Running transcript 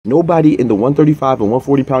Nobody in the 135 and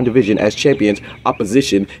 140 pound division as champions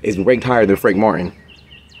opposition is ranked higher than Frank Martin.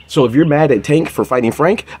 So if you're mad at Tank for fighting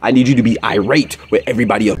Frank, I need you to be irate with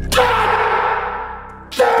everybody else.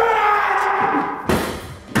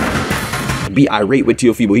 Be irate with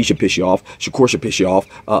Teofimo, he should piss you off. Shakur should piss you off.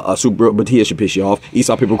 Super Batia should piss you off.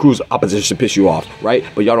 Teofimo Cruz opposition should piss you off, right?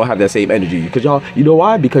 But y'all don't have that same energy because y'all, you know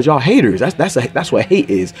why? Because y'all haters. That's what hate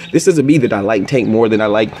is. This doesn't mean that I like Tank more than I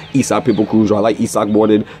like Teofimo Cruz, or I like Isak more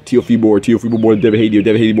than Teofimo, or Teofimo more than Devin Haney, or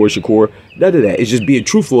Devin Haney more than Shakur. None of that. It's just being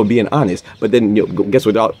truthful and being honest. But then guess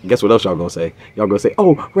what else y'all gonna say? Y'all gonna say,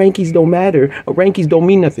 oh, rankings don't matter. Rankings don't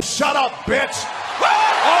mean nothing. Shut up, bitch.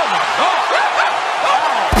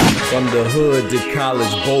 From the hood to college,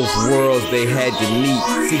 both worlds they had to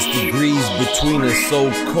meet. 6 degrees between us, so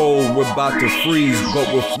cold, we're about to freeze. But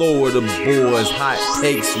we're Florida boys, hot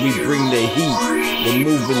takes, we bring the heat. We're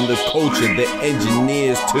moving the culture, the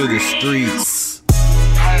engineers to the streets.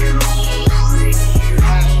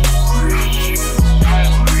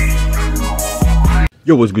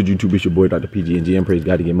 Yo, what's good, YouTube? It's your boy, Dr. PG&GM. Praise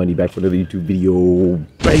God to get money back for another YouTube video.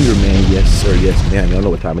 Banger, man. Yes, sir. Yes, man. Y'all know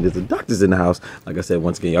what time it is. The doctor's in the house. Like I said,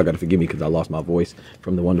 once again, y'all got to forgive me because I lost my voice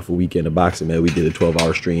from the wonderful weekend of boxing, man. We did a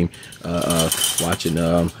 12-hour stream watching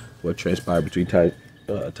what transpired between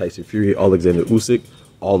Tyson Fury, Alexander Usyk,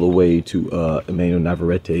 all the way to Emmanuel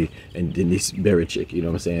Navarrete and Denis Berichick. You know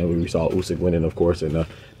what I'm saying? We saw Usyk winning, of course, and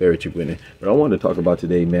Berichick winning. But I wanted to talk about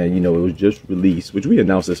today, man, you know, it was just released, which we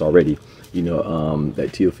announced this already, you know, that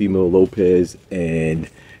Teofimo Lopez and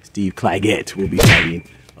Steve Claggett will be fighting,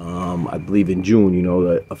 I believe in June. You know,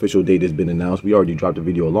 the official date has been announced. We already dropped a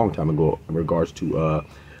video a long time ago in regards to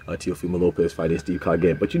Teofimo Lopez fighting Steve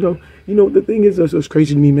Claggett. But you know, the thing is, it's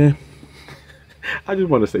crazy to me, man. I just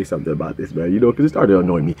want to say something about this, man, you know, because it started to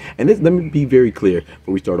annoy me. And this, let me be very clear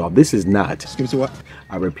before we start off. This is not. Excuse me, say what?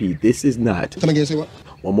 I repeat, this is not. Come again, say what?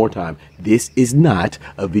 One more time. This is not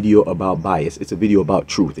a video about bias. It's a video about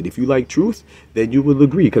truth. And if you like truth, then you will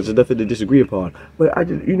agree, because there's nothing to disagree upon. But I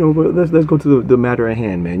just, you know, let's go to the matter at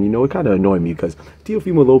hand, man. You know, it kind of annoyed me because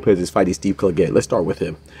Teofimo Lopez is fighting Steve Claggett. Let's start with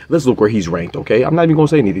him. Let's look where he's ranked, okay? I'm not even going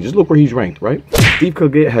to say anything. Just look where he's ranked, right? Steve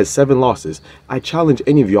Claggett has 7 losses. I challenge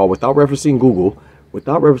any of y'all without referencing Google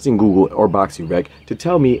or Boxing Rec to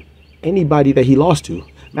tell me anybody that he lost to.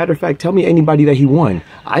 Matter of fact, tell me anybody that he won.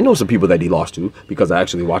 I know some people that he lost to because I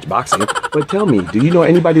actually watch boxing. But tell me, do you know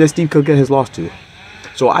anybody that Steve Claggett has lost to?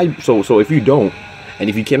 So if you don't, and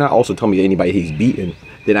if you cannot also tell me anybody he's beaten,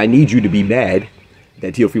 then I need you to be mad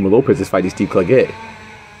that Teofimo Lopez is fighting Steve Claggett.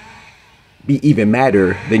 Be even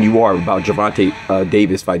madder than you are about Gervonta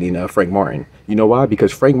Davis fighting Frank Martin. You know why?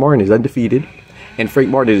 Because Frank Martin is undefeated, and Frank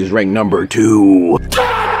Martin is ranked number 2.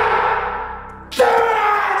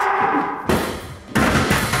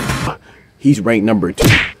 He's ranked number 2.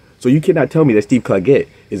 So you cannot tell me that Steve Claggett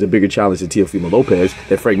is a bigger challenge to Teofimo Lopez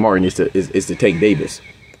than Frank Martin is to Tank Davis,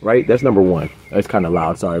 right? That's number 1. That's kind of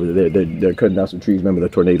loud. Sorry, they're cutting down some trees. Remember the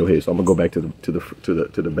tornado hit, so I'm gonna go back to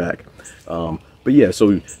the back. But yeah, so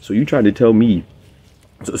you trying to tell me?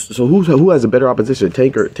 So who has a better opposition,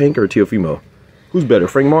 Tank or Teofimo? Who's better,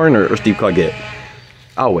 Frank Martin or Steve Claggett?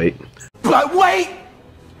 I'll wait. But wait,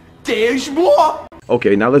 there's more.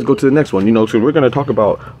 Okay, now let's go to the next one. You know, so we're gonna talk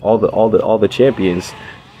about all the champions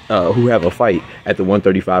who have a fight at the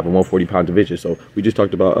 135 and 140 pound division. So we just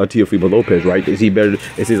talked about Teofimo Lopez, right? Is he better?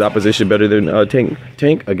 Is his opposition better than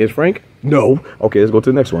Tank against Frank? No. Okay, let's go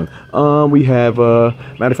to the next one. We have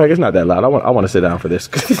matter of fact, it's not that loud. I want to sit down for this.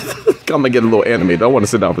 I'm gonna get a little animated. I want to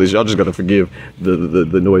sit down for this. Y'all just gotta forgive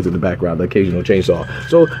the noise in the background, the occasional chainsaw.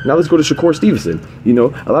 So now let's go to Shakur Stevenson. You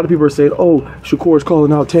know, a lot of people are saying, "Oh, Shakur's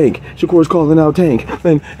calling out Tank. Shakur's calling out Tank,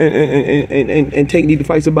 and Tank need to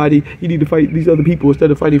fight somebody. He need to fight these other people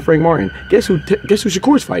instead of fighting Frank Martin." Guess who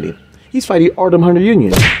Shakur's fighting? He's fighting Artem Hunter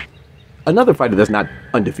Union, another fighter that's not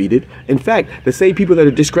undefeated. In fact, the same people that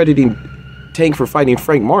are discrediting Tank for fighting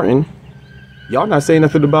Frank Martin, y'all not saying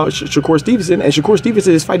nothing about Shakur Stevenson, and Shakur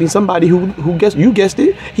Stevenson is fighting somebody who you guessed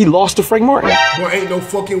it, he lost to Frank Martin. Boy, ain't no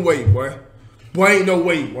fucking way, boy. Boy, ain't no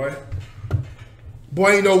way, boy.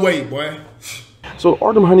 Boy, ain't no way, boy. So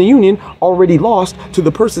Artem Hunter Union already lost to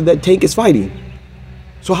the person that Tank is fighting.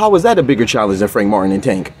 So how is that a bigger challenge than Frank Martin and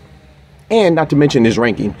Tank? And not to mention his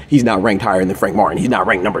ranking, he's not ranked higher than Frank Martin. He's not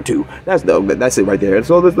ranked number 2. That's it right there.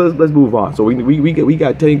 So let's move on. So we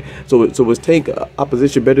got Tank. So was Tank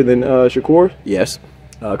opposition better than Shakur? Yes,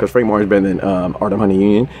 because Frank Martin is better than Artem Hunter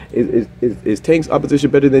Union. Is Tank's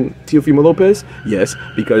opposition better than Teofimo Lopez? Yes,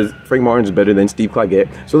 because Frank Martin is better than Steve Claggett.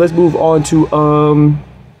 So let's move on to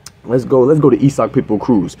Let's go to Isak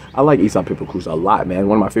Cruz. I like Isak Cruz a lot, man.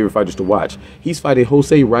 One of my favorite fighters to watch. He's fighting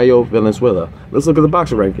Jose Rayo Valenzuela. Let's look at the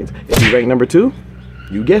boxing rankings. Is he ranked number 2?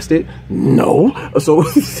 You guessed it. No. So,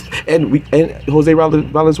 and Jose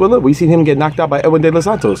Valenzuela, we seen him get knocked out by Edwin De Los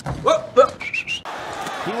Santos.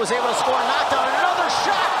 He was able to score a knockdown, another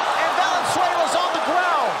shot, and Valenzuela's on the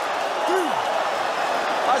ground.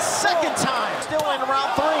 A second time, still in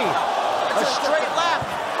round 3. A straight left,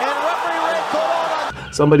 and referee Red called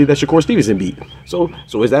on somebody that Shakur Stevenson beat. So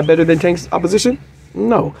is that better than Tank's opposition?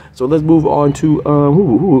 No. So let's move on to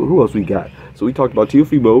who else we got? So we talked about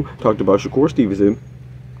Teofimo, talked about Shakur Stevenson.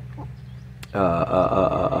 We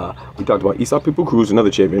talked about Isaac Pitbull Cruz,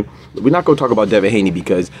 another champion. We're not going to talk about Devin Haney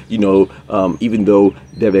because, you know, even though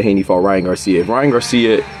Devin Haney fought Ryan Garcia, if Ryan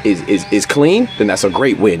Garcia is clean, then that's a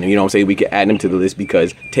great win. You know what I'm saying? We can add him to the list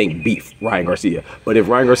because Tank beat Ryan Garcia. But if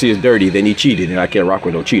Ryan Garcia is dirty, then he cheated, and I can't rock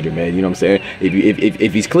with no cheater, man. You know what I'm saying?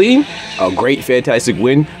 If he's clean, a great, fantastic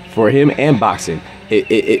win for him and boxing.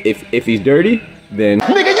 If he's dirty, then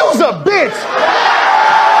Nigga, you's a bitch!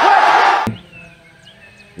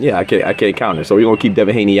 yeah, I can't counter. So we're gonna keep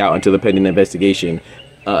Devin Haney out until the pending investigation,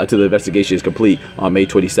 until the investigation is complete on May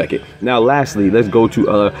 22nd. Now, lastly, let's go to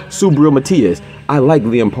Subriel Matias. I like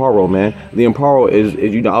Liam Paro, man. Liam Paro is,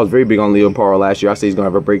 you know, I was very big on Liam Paro last year. I say he's gonna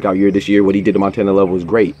have a breakout year this year. What he did at Montana level was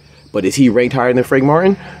great. But is he ranked higher than Frank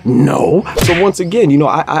Martin? No. So once again, you know,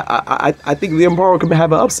 I think Liam Paro could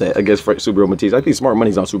have an upset against Subriel Matias. I think smart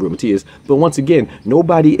money's on Subriel Matias. But once again,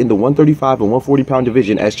 nobody in the 135 and 140 pound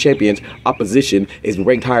division as champions opposition is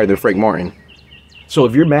ranked higher than Frank Martin. So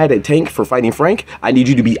if you're mad at Tank for fighting Frank, I need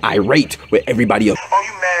you to be irate with everybody else. Oh,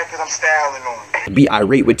 you mad because I'm styling on you. Be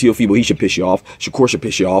irate with Teofimo, he should piss you off. Shakur should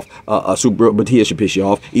piss you off. Subriel Matias should piss you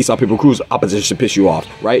off. Isaac Pitbull Cruz opposition should piss you off,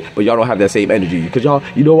 right? But y'all don't have that same energy because y'all,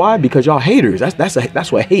 you know why? Because y'all haters.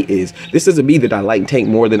 That's what hate is. This doesn't mean that I like Tank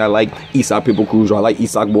more than I like Isaac Pitbull Cruz, or I like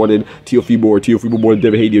Isaac more than Teofimo, or Teofimo more than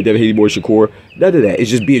Devin Haney, or Devin Haney more than Shakur. None of that. It's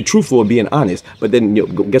just being truthful and being honest. But then, you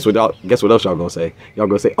know, guess what else y'all gonna say? Y'all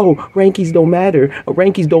gonna say, oh, rankings don't matter.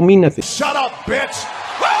 Rankings don't mean nothing. Shut up, bitch!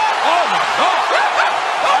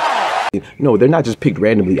 No, they're not just picked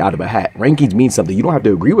randomly out of a hat. Rankings mean something. You don't have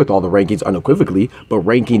to agree with all the rankings unequivocally, but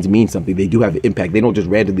rankings mean something. They do have an impact. They don't just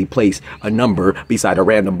randomly place a number beside a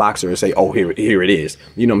random boxer and say, oh, here it is.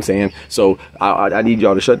 You know what I'm saying? So I need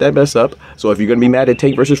y'all to shut that mess up. So if you're going to be mad at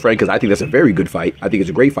Tank versus Frank, because I think that's a very good fight. I think it's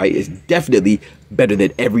a great fight. It's definitely better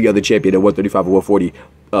than every other champion at 135 or 140.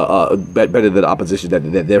 Better than the opposition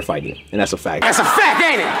that they're fighting. And that's a fact. That's a fact,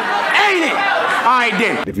 ain't it? Ain't it? All right,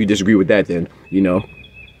 then. If you disagree with that, then, you know,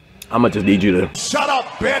 I'm gonna just need you to Shut up,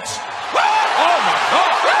 bitch!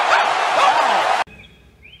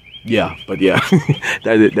 yeah, but yeah,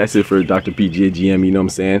 that's it for Dr. PG GM, you know what I'm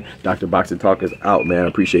saying? Dr. Boxing Talk is out, man. I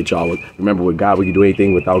appreciate y'all. Remember, with God, we can do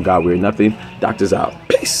anything. Without God, we're nothing. Doctor's out.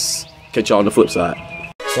 Peace. Catch y'all on the flip side.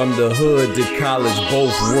 From the hood to college,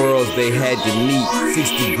 both worlds they had to meet.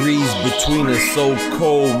 6 degrees between us, so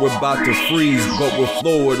cold we're about to freeze. But we're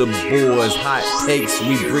Florida boys, hot takes,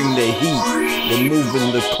 we bring the heat. We're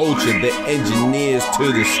moving the culture, the engineers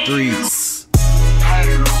to the streets.